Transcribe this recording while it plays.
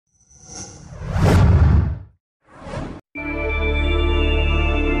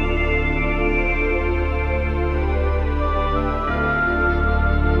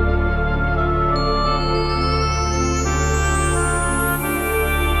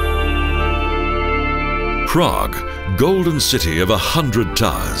Prague, golden city of 100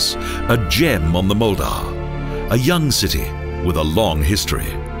 towers, a gem on the Moldau, a young city with a long history.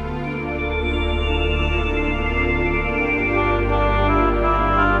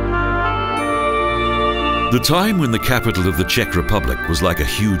 The time when the capital of the Czech Republic was like a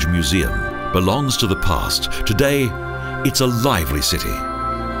huge museum belongs to the past. Today, it's a lively city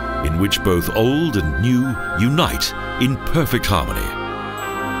in which both old and new unite in perfect harmony.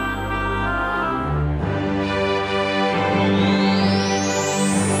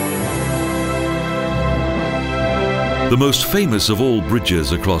 The most famous of all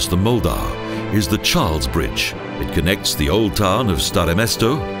bridges across the Moldau is the Charles Bridge. It connects the old town of Stare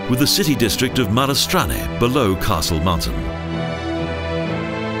Mesto with the city district of Mala Strane below Castle Mountain.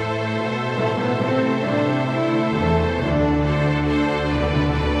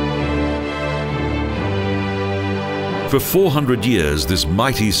 For 400 years, this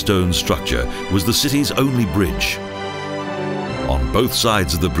mighty stone structure was the city's only bridge. On both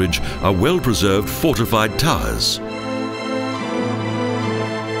sides of the bridge are well-preserved fortified towers.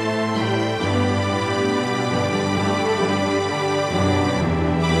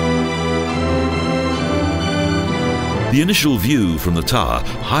 The initial view from the tower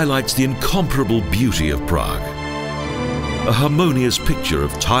highlights the incomparable beauty of Prague. A harmonious picture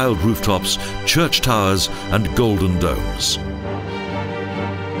of tiled rooftops, church towers, and golden domes.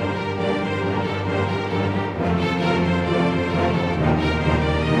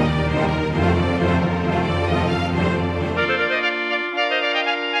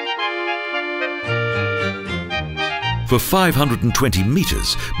 For 520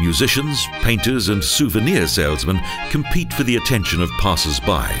 meters, musicians, painters, and souvenir salesmen compete for the attention of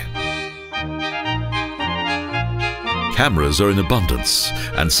passers-by. Cameras are in abundance,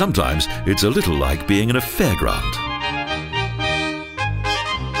 and sometimes it's a little like being in a fairground.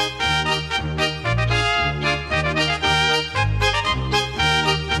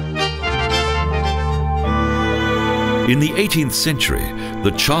 In the 18th century,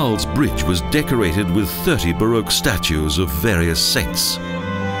 the Charles Bridge was decorated with 30 Baroque statues of various saints.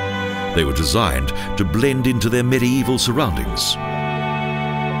 They were designed to blend into their medieval surroundings.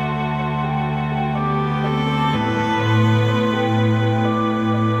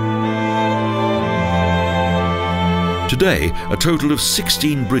 Today, a total of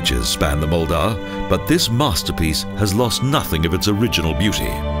 16 bridges span the Moldau, but this masterpiece has lost nothing of its original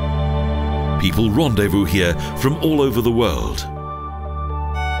beauty. People rendezvous here from all over the world.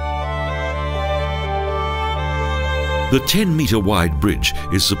 The 10-meter wide bridge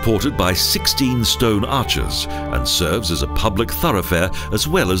is supported by 16 stone arches and serves as a public thoroughfare as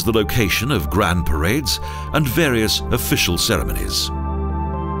well as the location of grand parades and various official ceremonies.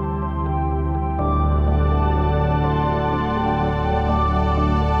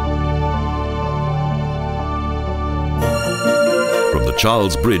 From the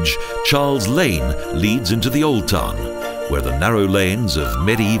Charles Bridge, Charles Lane leads into the Old Town, where the narrow lanes of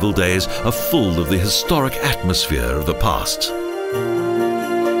medieval days are full of the historic atmosphere of the past.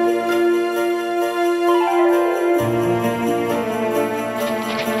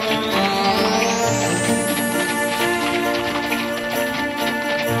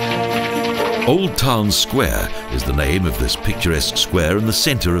 Old Town Square is the name of this picturesque square in the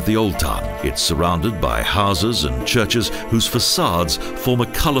centre of the Old Town. It's surrounded by houses and churches whose facades form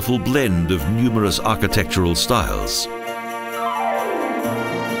a colourful blend of numerous architectural styles.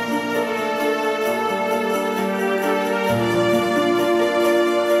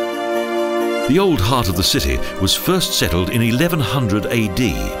 The old heart of the city was first settled in 1100 AD,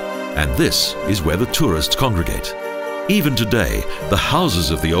 and this is where the tourists congregate. Even today, the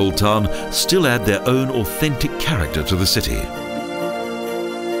houses of the Old Town still add their own authentic character to the city.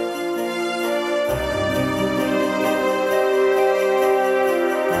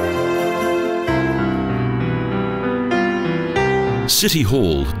 City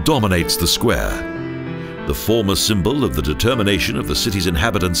Hall dominates the square, the former symbol of the determination of the city's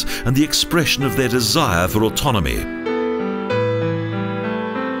inhabitants and the expression of their desire for autonomy.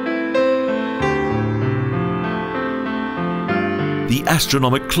 The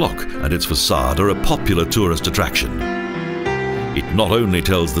astronomic clock and its facade are a popular tourist attraction. It not only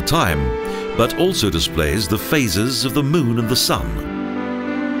tells the time, but also displays the phases of the moon and the sun.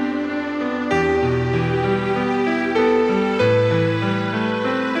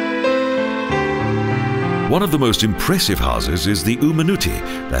 One of the most impressive houses is the Umanuti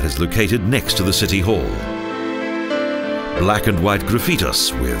that is located next to the City Hall. Black and white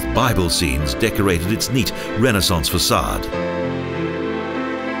graffitis with Bible scenes decorated its neat Renaissance facade.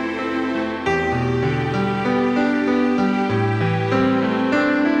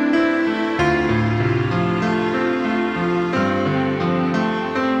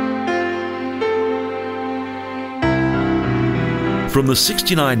 From the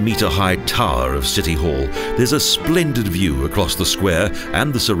 69-metre-high tower of City Hall, there's a splendid view across the square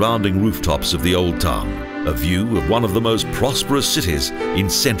and the surrounding rooftops of the Old Town, a view of one of the most prosperous cities in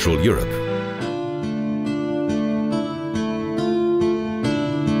Central Europe.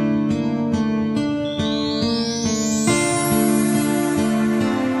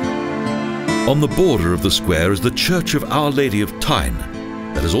 On the border of the square is the Church of Our Lady of Tyne,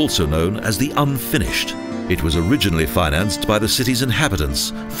 that is also known as the Unfinished. It was originally financed by the city's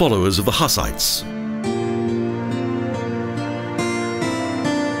inhabitants, followers of the Hussites.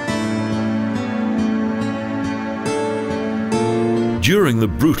 During the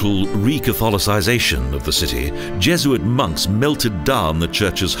brutal re-Catholicization of the city, Jesuit monks melted down the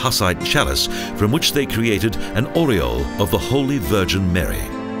church's Hussite chalice, from which they created an aureole of the Holy Virgin Mary.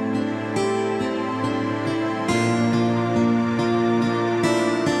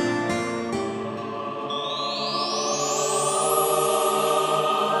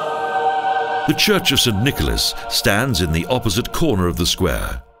 The Church of St. Nicholas stands in the opposite corner of the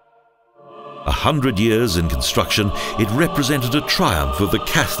square. 100 years in construction, it represented a triumph of the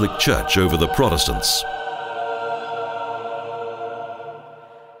Catholic Church over the Protestants.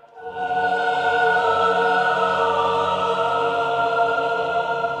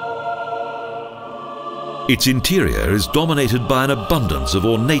 Its interior is dominated by an abundance of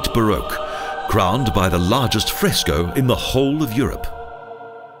ornate Baroque, crowned by the largest fresco in the whole of Europe.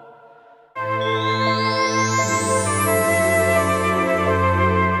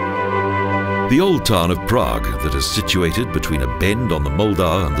 The old town of Prague, that is situated between a bend on the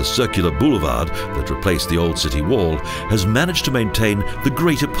Moldau and the circular boulevard that replaced the old city wall, has managed to maintain the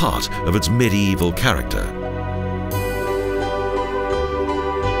greater part of its medieval character.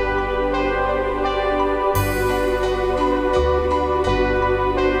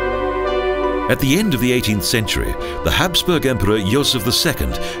 At the end of the 18th century, the Habsburg Emperor Joseph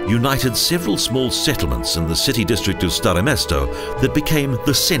II united several small settlements in the city district of Stare Mesto that became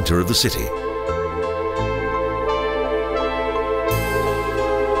the centre of the city.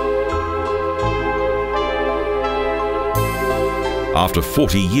 After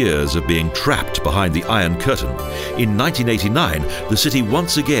 40 years of being trapped behind the Iron Curtain, in 1989 the city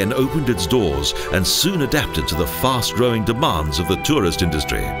once again opened its doors and soon adapted to the fast-growing demands of the tourist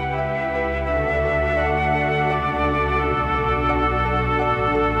industry.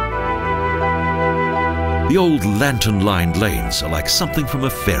 The old lantern-lined lanes are like something from a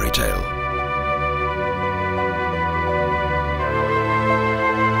fairy tale.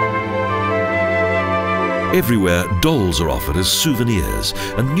 Everywhere, dolls are offered as souvenirs,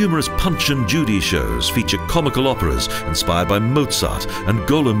 and numerous Punch and Judy shows feature comical operas inspired by Mozart, and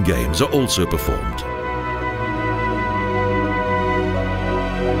golem games are also performed.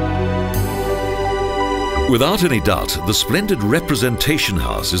 Without any doubt, the splendid Representation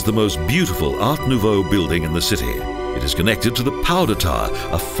House is the most beautiful Art Nouveau building in the city. It is connected to the Powder Tower,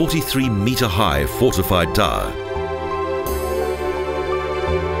 a 43-metre-high fortified tower.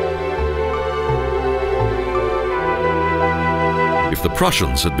 If the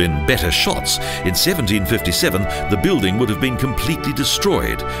Prussians had been better shots, in 1757 the building would have been completely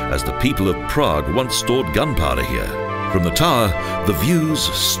destroyed, as the people of Prague once stored gunpowder here. From the tower, the views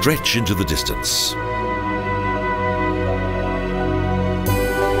stretch into the distance.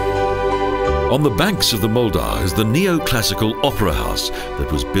 On the banks of the Moldau is the neoclassical opera house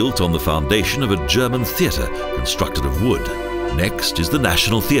that was built on the foundation of a German theatre constructed of wood. Next is the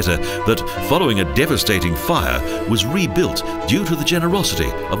National Theatre that, following a devastating fire, was rebuilt due to the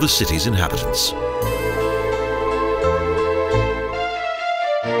generosity of the city's inhabitants.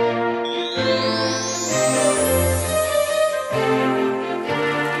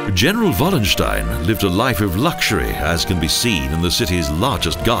 General Wallenstein lived a life of luxury, as can be seen in the city's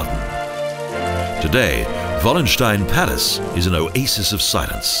largest garden. Today, Wallenstein Palace is an oasis of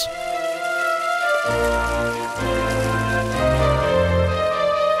silence.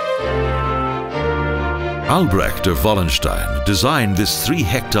 Albrecht of Wallenstein designed this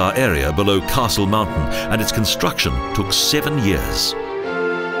 3-hectare area below Castle Mountain, and its construction took 7 years.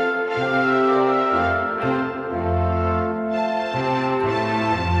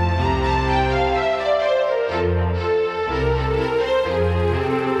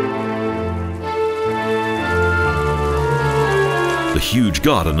 The huge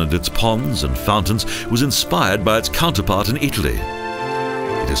garden and its ponds and fountains was inspired by its counterpart in Italy.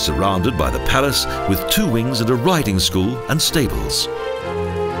 It is surrounded by the palace with 2 wings and a riding school and stables.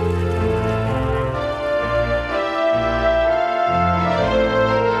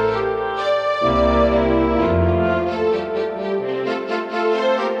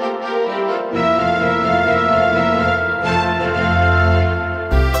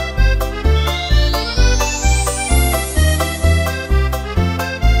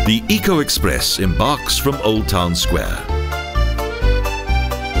 The Eco Express embarks from Old Town Square.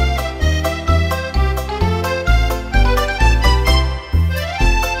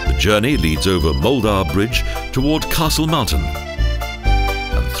 The journey leads over Moldau Bridge toward Castle Mountain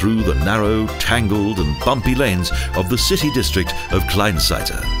and through the narrow, tangled and bumpy lanes of the city district of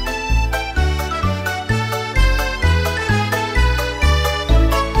Kleinseite.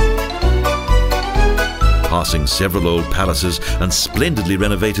 Passing several old palaces and splendidly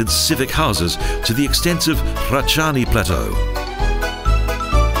renovated civic houses to the extensive Hrachani Plateau.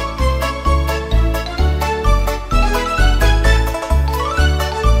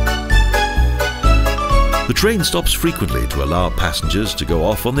 The train stops frequently to allow passengers to go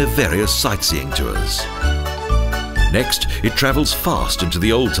off on their various sightseeing tours. Next, it travels fast into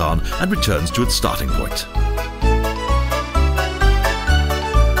the old town and returns to its starting point.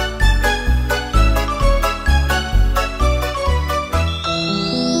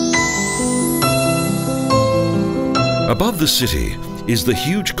 Above the city is the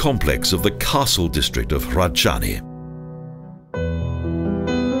huge complex of the castle district of Hrachani.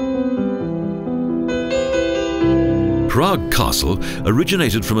 Prague Castle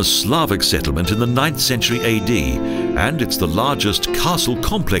originated from a Slavic settlement in the 9th century AD, and it's the largest castle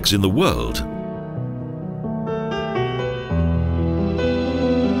complex in the world.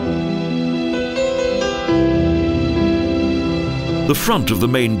 The front of the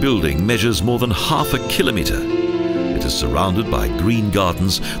main building measures more than half a kilometre. It is surrounded by green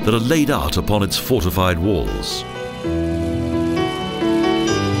gardens that are laid out upon its fortified walls.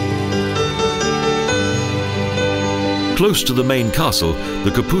 Close to the main castle,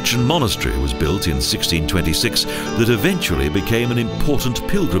 the Capuchin monastery was built in 1626 that eventually became an important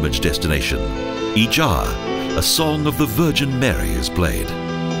pilgrimage destination. Each hour, a song of the Virgin Mary is played.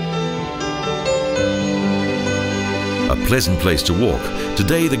 A pleasant place to walk.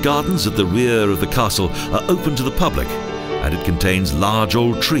 Today the gardens at the rear of the castle are open to the public, and it contains large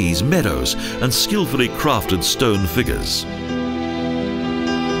old trees, meadows and skillfully crafted stone figures.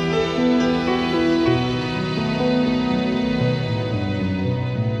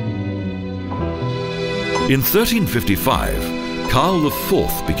 In 1355, Karl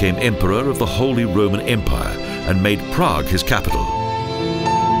IV became Emperor of the Holy Roman Empire and made Prague his capital.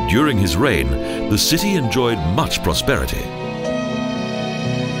 During his reign, the city enjoyed much prosperity.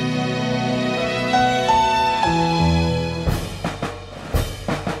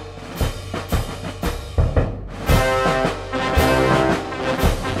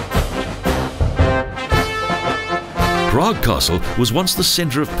 Prague Castle was once the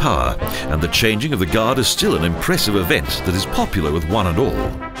centre of power, and the changing of the guard is still an impressive event that is popular with one and all.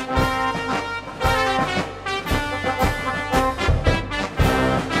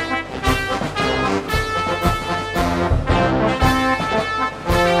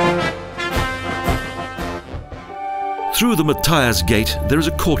 Through the Matthias Gate there is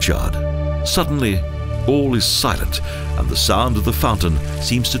a courtyard. Suddenly, all is silent, and the sound of the fountain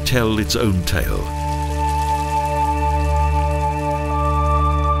seems to tell its own tale.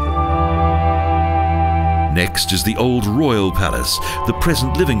 Next is the old royal palace, the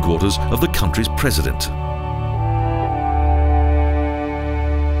present living quarters of the country's president.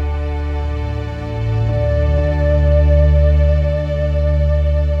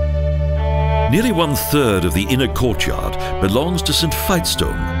 Nearly 1/3 of the inner courtyard belongs to St. Veits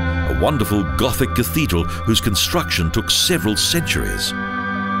Dom, a wonderful Gothic cathedral whose construction took several centuries.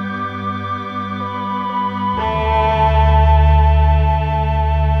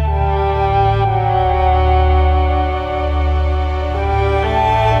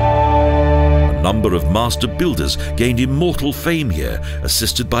 A number of master builders gained immortal fame here,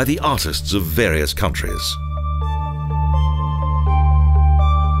 assisted by the artists of various countries.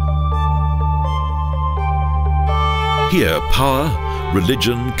 Here, power,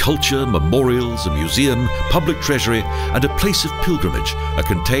 religion, culture, memorials, a museum, public treasury, and a place of pilgrimage are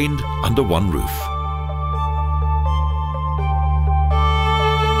contained under one roof.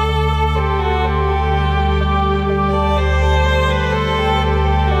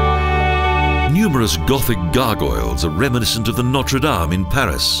 Numerous Gothic gargoyles are reminiscent of the Notre Dame in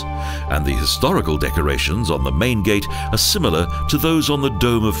Paris, and the historical decorations on the main gate are similar to those on the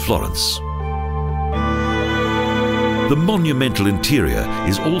Dome of Florence. The monumental interior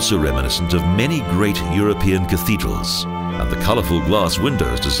is also reminiscent of many great European cathedrals, and the colourful glass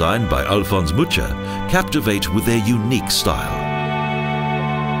windows designed by Alphonse Mucha captivate with their unique style.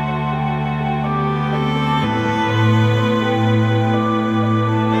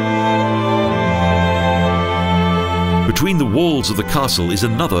 Between the walls of the castle is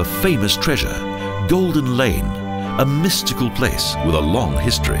another famous treasure, Golden Lane, a mystical place with a long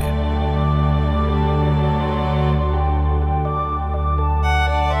history.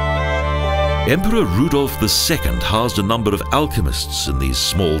 Emperor Rudolf II housed a number of alchemists in these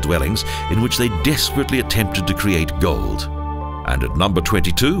small dwellings in which they desperately attempted to create gold. And at number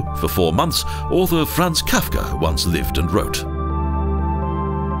 22, for 4 months, author Franz Kafka once lived and wrote.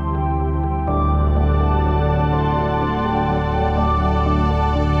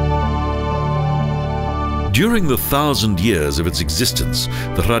 During the 1,000 years of its existence,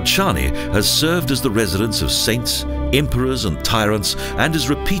 the Hradčany has served as the residence of saints, emperors and tyrants, and has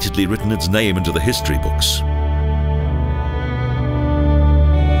repeatedly written its name into the history books.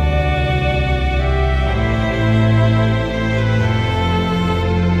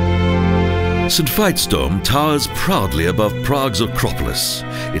 St. Veits Dom towers proudly above Prague's Acropolis.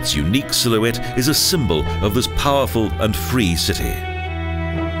 Its unique silhouette is a symbol of this powerful and free city.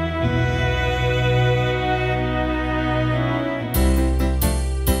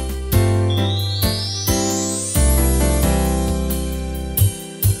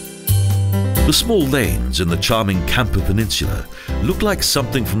 The small lanes in the charming Kampa Peninsula look like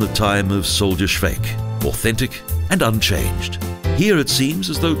something from the time of Soldier Schweik, authentic and unchanged. Here it seems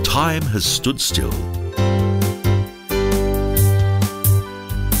as though time has stood still.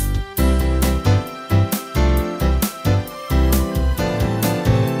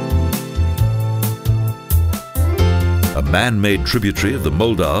 A man-made tributary of the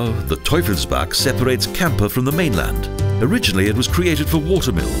Moldau, the Teufelsbach, separates Kampa from the mainland. Originally it was created for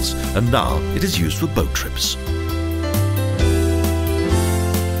watermills, and now it is used for boat trips.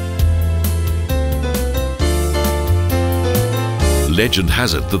 Legend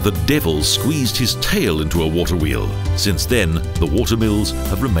has it that the devil squeezed his tail into a water wheel. Since then, the watermills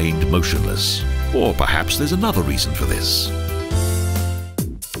have remained motionless. Or perhaps there's another reason for this.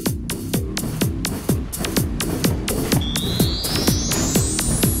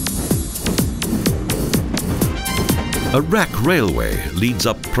 A rack railway leads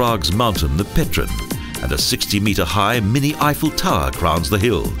up Prague's mountain, the Petrin, and a 60-metre-high mini Eiffel Tower crowns the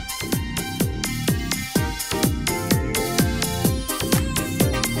hill.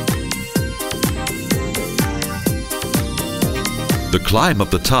 The climb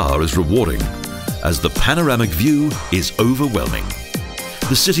up the tower is rewarding, as the panoramic view is overwhelming.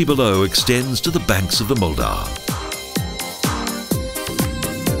 The city below extends to the banks of the Moldau.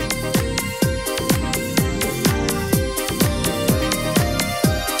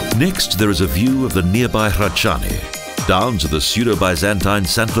 Next, there is a view of the nearby Hradčany, down to the pseudo-Byzantine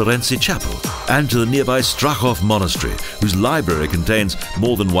St. Lorenzi Chapel, and to the nearby Strachov Monastery, whose library contains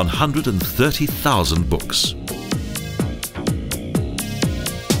more than 130,000 books.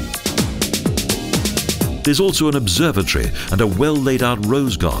 There's also an observatory and a well-laid-out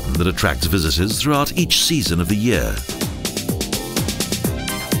rose garden that attracts visitors throughout each season of the year.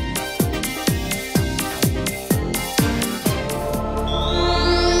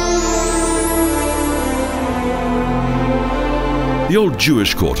 The old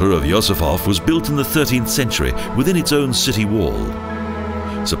Jewish quarter of Yosifov was built in the 13th century within its own city wall.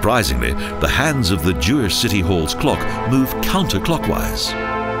 Surprisingly, the hands of the Jewish city hall's clock move counterclockwise.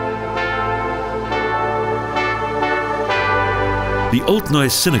 The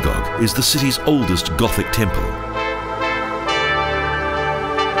Altneu Synagogue is the city's oldest Gothic temple.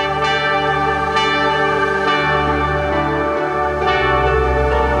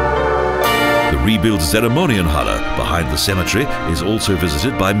 Rebuilt Zeremonienhalle behind the cemetery is also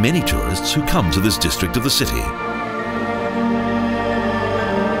visited by many tourists who come to this district of the city.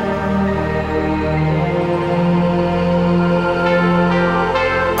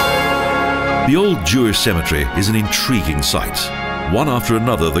 The old Jewish cemetery is an intriguing sight. One after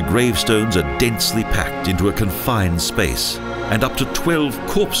another, the gravestones are densely packed into a confined space, and up to 12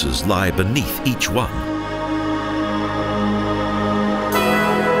 corpses lie beneath each one.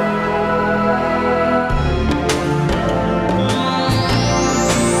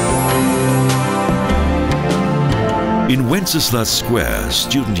 In Wenceslas Square,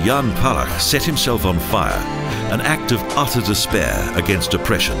 student Jan Palach set himself on fire, an act of utter despair against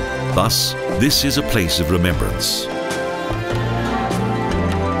oppression. Thus, this is a place of remembrance.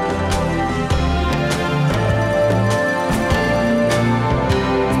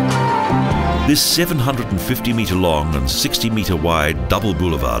 This 750-metre long and 60-metre wide double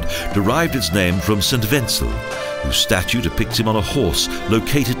boulevard derived its name from St. Wenzel, whose statue depicts him on a horse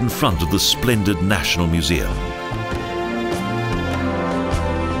located in front of the splendid National Museum.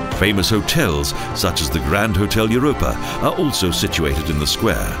 Famous hotels, such as the Grand Hotel Europa, are also situated in the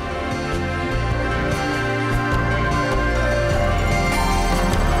square.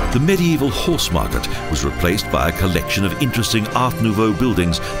 The medieval horse market was replaced by a collection of interesting Art Nouveau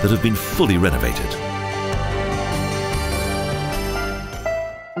buildings that have been fully renovated.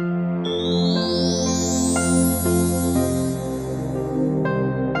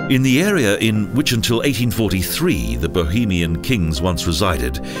 In the area in which until 1843 the Bohemian kings once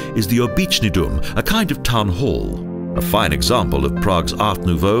resided is the Originated, a kind of town hall. A fine example of Prague's Art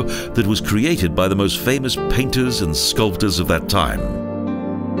Nouveau that was created by the most famous painters and sculptors of that time.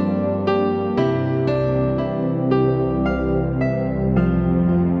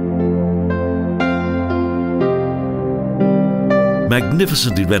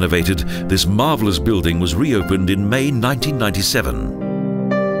 Magnificently renovated, this marvelous building was reopened in May 1997.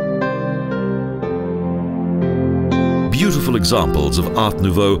 Beautiful examples of Art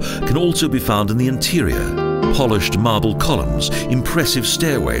Nouveau can also be found in the interior. Polished marble columns, impressive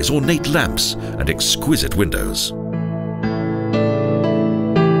stairways, ornate lamps, and exquisite windows.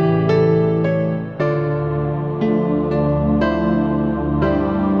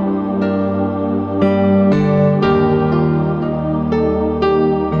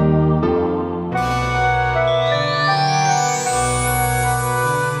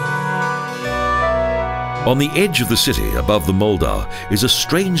 On the edge of the city, above the Moldau, is a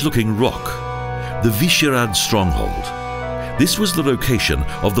strange-looking rock, the Veits stronghold. This was the location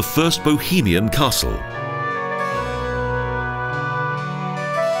of the first Bohemian castle.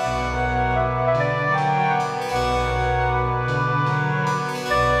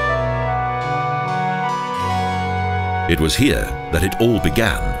 It was here that it all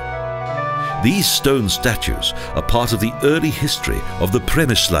began. These stone statues are part of the early history of the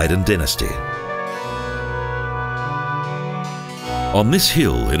Slavic dynasty. On this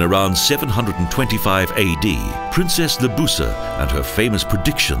hill in around 725 AD, Princess Lebusa and her famous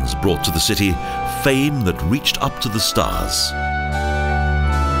predictions brought to the city fame that reached up to the stars.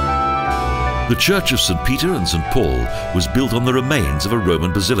 The Church of St. Peter and St. Paul was built on the remains of a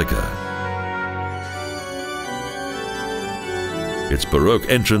Roman basilica. Its Baroque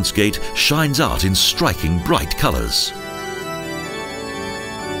entrance gate shines out in striking bright colours.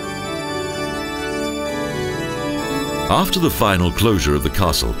 After the final closure of the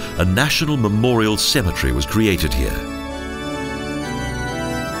castle, a national memorial cemetery was created here.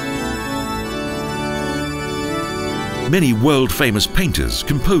 Many world-famous painters,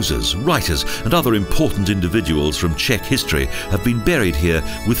 composers, writers, and other important individuals from Czech history have been buried here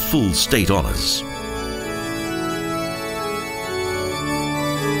with full state honours.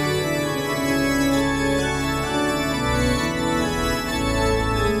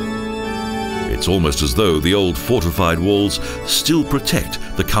 It's almost as though the old fortified walls still protect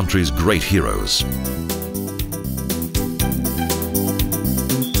the country's great heroes.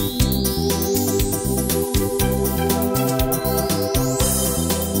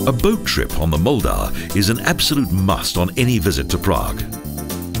 A boat trip on the Moldau is an absolute must on any visit to Prague.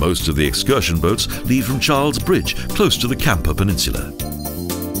 Most of the excursion boats leave from Charles Bridge, close to the Kampa Peninsula.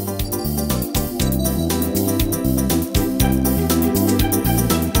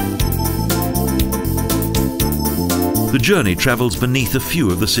 The journey travels beneath a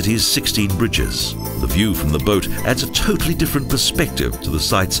few of the city's 16 bridges. The view from the boat adds a totally different perspective to the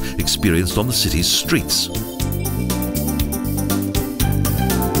sights experienced on the city's streets.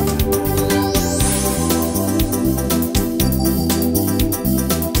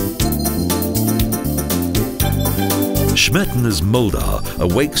 Schmetterner's Moldau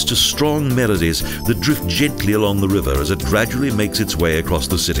awakes to strong melodies that drift gently along the river as it gradually makes its way across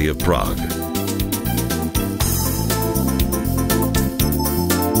the city of Prague.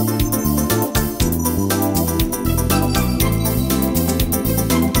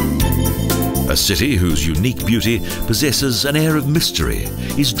 A city whose unique beauty possesses an air of mystery,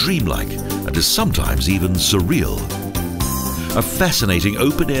 is dreamlike, and is sometimes even surreal. A fascinating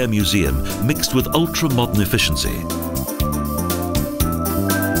open-air museum mixed with ultra-modern efficiency.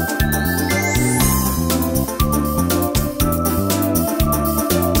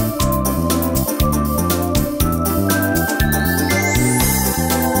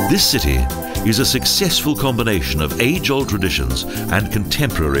 This city is a successful combination of age-old traditions and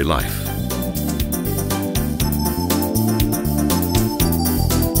contemporary life.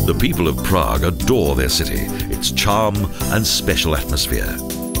 The people of Prague adore their city, its charm and special atmosphere.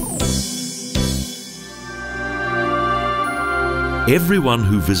 Everyone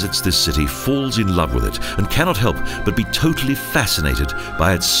who visits this city falls in love with it and cannot help but be totally fascinated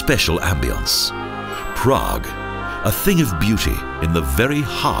by its special ambience. Prague, a thing of beauty in the very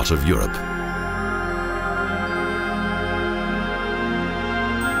heart of Europe.